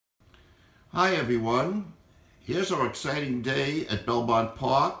Hi everyone, here's our exciting day at Belmont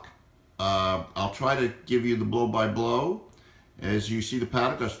Park. I'll try to give you the blow-by-blow. As you see the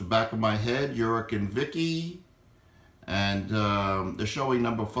paddock, that's the back of my head, Yurik and Vicky. And they're showing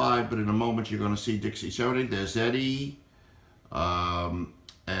number 5, but in a moment you're going to see Dixie Serenade. There's Eddie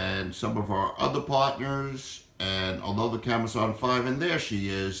and some of our other partners. And although the camera's on 5, and there she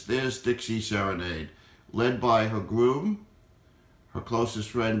is, there's Dixie Serenade, led by her groom, her closest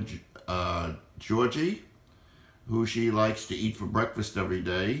friend, Georgie, who she likes to eat for breakfast every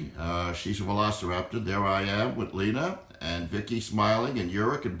day. She's a velociraptor. There I am with Lena and Vicky smiling, and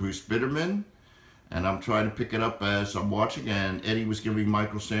Yurik and Bruce Bitterman. And I'm trying to pick it up as I'm watching, and Eddie was giving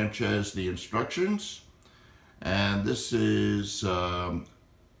Michael Sanchez the instructions. And this is a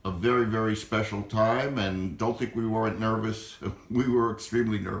very, very special time, and don't think we weren't nervous. We were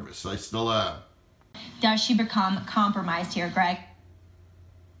extremely nervous. I still am. Does she become compromised here, Greg?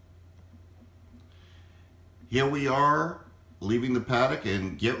 Here we are, leaving the paddock,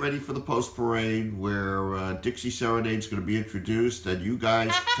 and get ready for the post parade where Dixie Serenade is going to be introduced, and you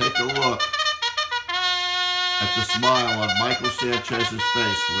guys take a look at the smile on Michael Sanchez's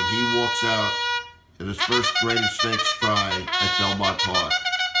face when he walks out in his first graded stakes stride at Belmont Park.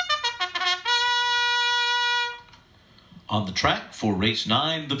 On the track for race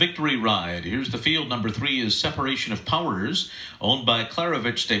 9, the Victory Ride. Here's the field. Number 3 is Separation of Powers, owned by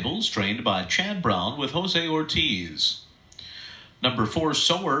Klaravich Stables, trained by Chad Brown with Jose Ortiz. Number 4,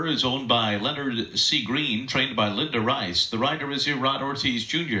 Sower, is owned by Leonard C. Green, trained by Linda Rice. The rider is Rod Ortiz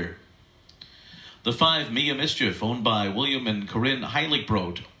Jr. The 5, Mia Mischief, owned by William and Corinne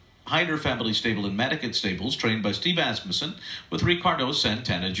Heiligbrod. Hyder Family Stable and Madicket Stables, trained by Steve Asmussen with Ricardo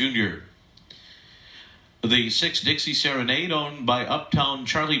Santana Jr. The 6, Dixie Serenade, owned by Uptown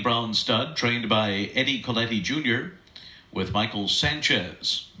Charlie Brown Stud, trained by Eddie Coletti Jr. with Michael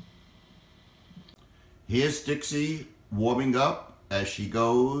Sanchez. Here's Dixie warming up as she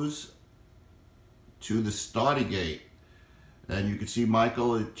goes to the starting gate. And you can see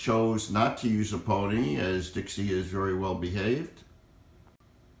Michael chose not to use a pony, as Dixie is very well behaved.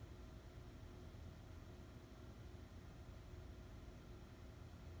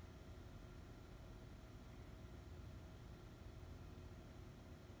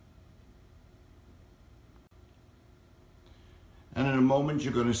 And in a moment,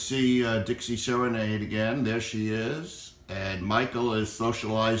 you're going to see Dixie Serenade again. There she is. And Michael is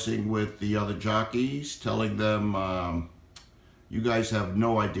socializing with the other jockeys, telling them, you guys have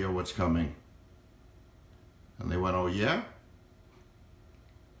no idea what's coming. And they went, oh yeah?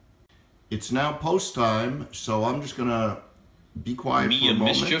 It's now post time, so I'm just going to be quiet for a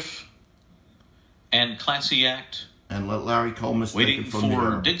moment. Mischief and Classy Act. And let Larry Colmus take it from here.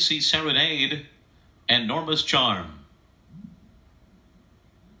 Waiting for Dixie Serenade and Norma's Charm.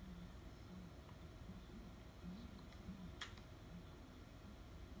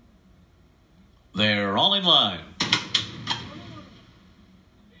 They're all in line.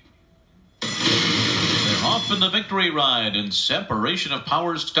 They're off in the Victory Ride, and Separation of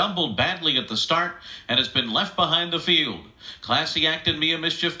Powers stumbled badly at the start and has been left behind the field. Classy Act and Mia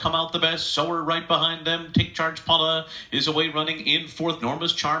Mischief come out the best. Sower right behind them. Take Charge Paula is away running in 4th.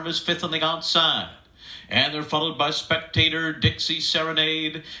 Norma's Charm is 5th on the outside. And they're followed by Spectator, Dixie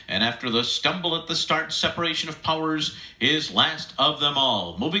Serenade, and after the stumble at the start, Separation of Powers is last of them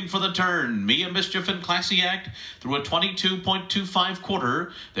all. Moving for the turn, Mia Mischief and Classy Act through a 22.25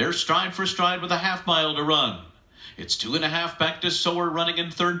 quarter. They're stride for stride with a half mile to run. It's 2.5 back to Sower, running in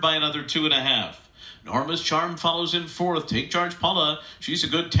 3rd by another 2.5. Norma's Charm follows in 4th. Take Charge Paula. She's a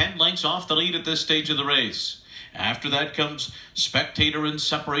good 10 lengths off the lead at this stage of the race. After that comes Spectator and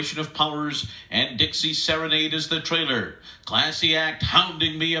Separation of Powers, and Dixie Serenade is the trailer. Classy Act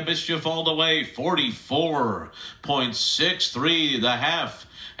hounding Mia Mischief all the way, 44.63 the half.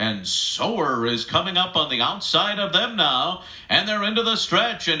 And Sower is coming up on the outside of them now, and they're into the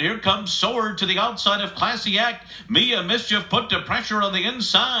stretch, and here comes Sower to the outside of Classy Act. Mia Mischief put to pressure on the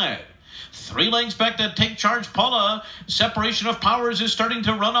inside. 3 lengths back to Take Charge Paula. Separation of Powers is starting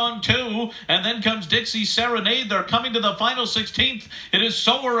to run on 2. And then comes Dixie Serenade. They're coming to the final 16th. It is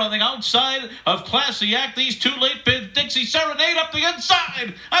Sower on the outside of Classy Act. These 2 late bids. Dixie Serenade up the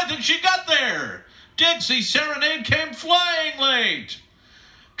inside. I think she got there. Dixie Serenade came flying late.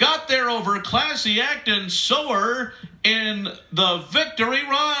 Got there over Classy Act and Sower in the Victory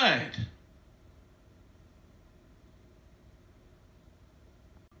Ride.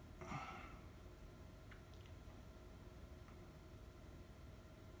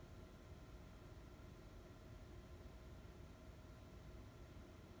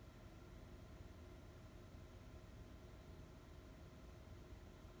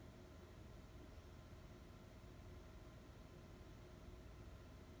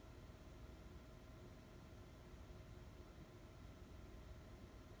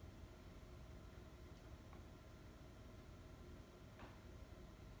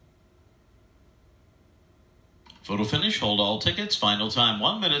 Photo finish, hold all tickets. Final time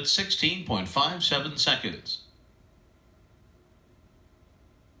 1 minute 16.57 seconds.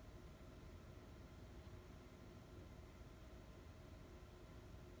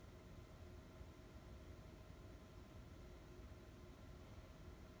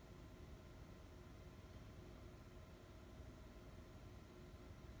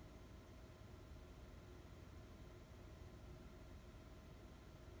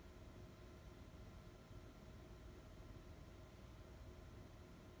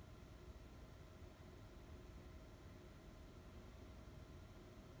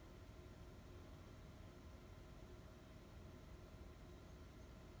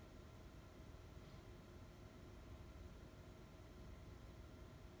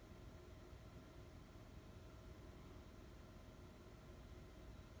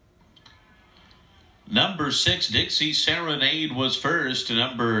 Number 6, Dixie Serenade was first.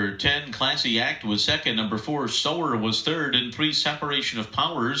 Number 10, Classy Act was second. Number 4, Sower was third. And 3, Separation of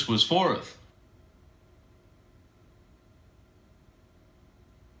Powers was fourth.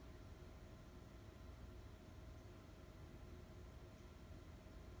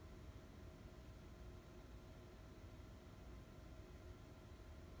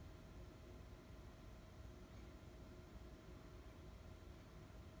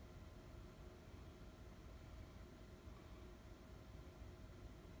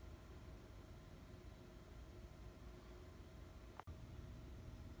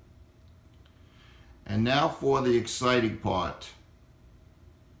 And now for the exciting part.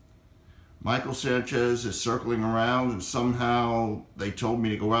 Michael Sanchez is circling around, and somehow they told me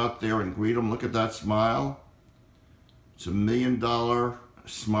to go out there and greet him. Look at that smile. It's $1 million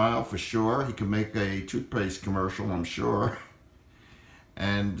smile for sure. He can make a toothpaste commercial, I'm sure.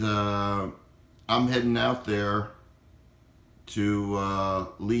 And I'm heading out there to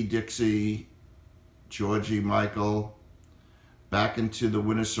lead Dixie, Georgie, Michael back into the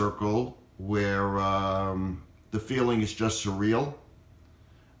winner's circle, where the feeling is just surreal.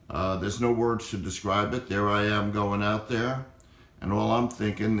 There's no words to describe it. There I am going out there, and all I'm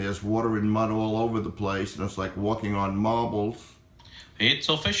thinking, there's water and mud all over the place, and it's like walking on marbles. It's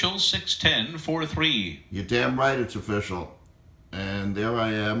official, 6:10.43. You're damn right it's official. And there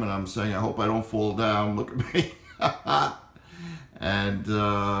I am, and I'm saying, I hope I don't fall down. Look at me. And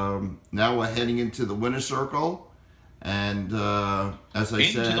now we're heading into the winner's circle. And as I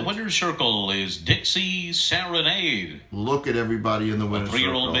said, into the winner's circle is Dixie Serenade. Look at everybody in the winner's circle.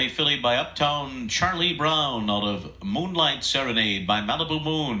 3-year-old Bay filly by Uptown Charlie Brown out of Moonlight Serenade by Malibu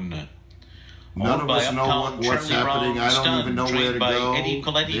Moon. None of us know what's happening. I don't even know where to go. Eddie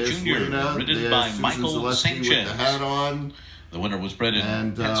Coletti There's Jr., Lena, ridden there's by Susan Michael Zaleski with Sanchez. the hat on. The winner was bred in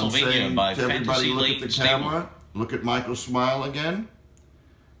And Pennsylvania by to everybody, Fantasy look Lane at the Stable. camera. Look at Michael's smile again.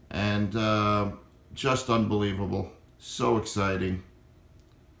 And just unbelievable. So exciting.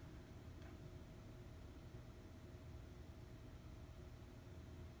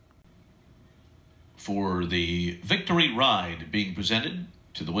 For the victory ride being presented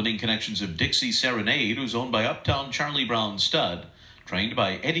to the winning connections of Dixie Serenade, who's owned by Uptown Charlie Brown Stud, trained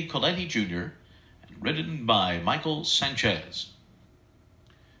by Eddie Coletti Jr., and ridden by Michael Sanchez.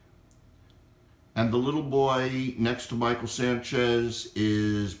 And the little boy next to Michael Sanchez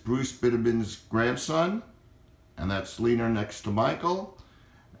is Bruce Bitterman's grandson. And that's Lena next to Michael.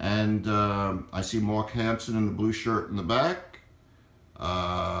 And I see Mark Hansen in the blue shirt in the back.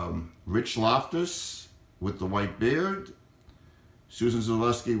 Rich Loftus with the white beard. Susan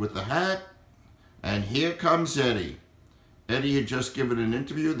Zaleski with the hat. And here comes Eddie. Eddie had just given an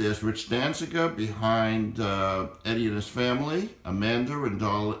interview. There's Rich Danziger behind Eddie and his family. Amanda and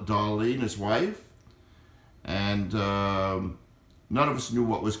Darlene, his wife. And none of us knew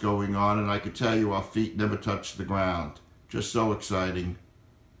what was going on, and I could tell you our feet never touched the ground. Just so exciting.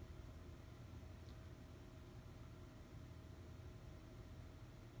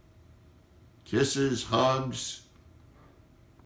 Kisses, hugs,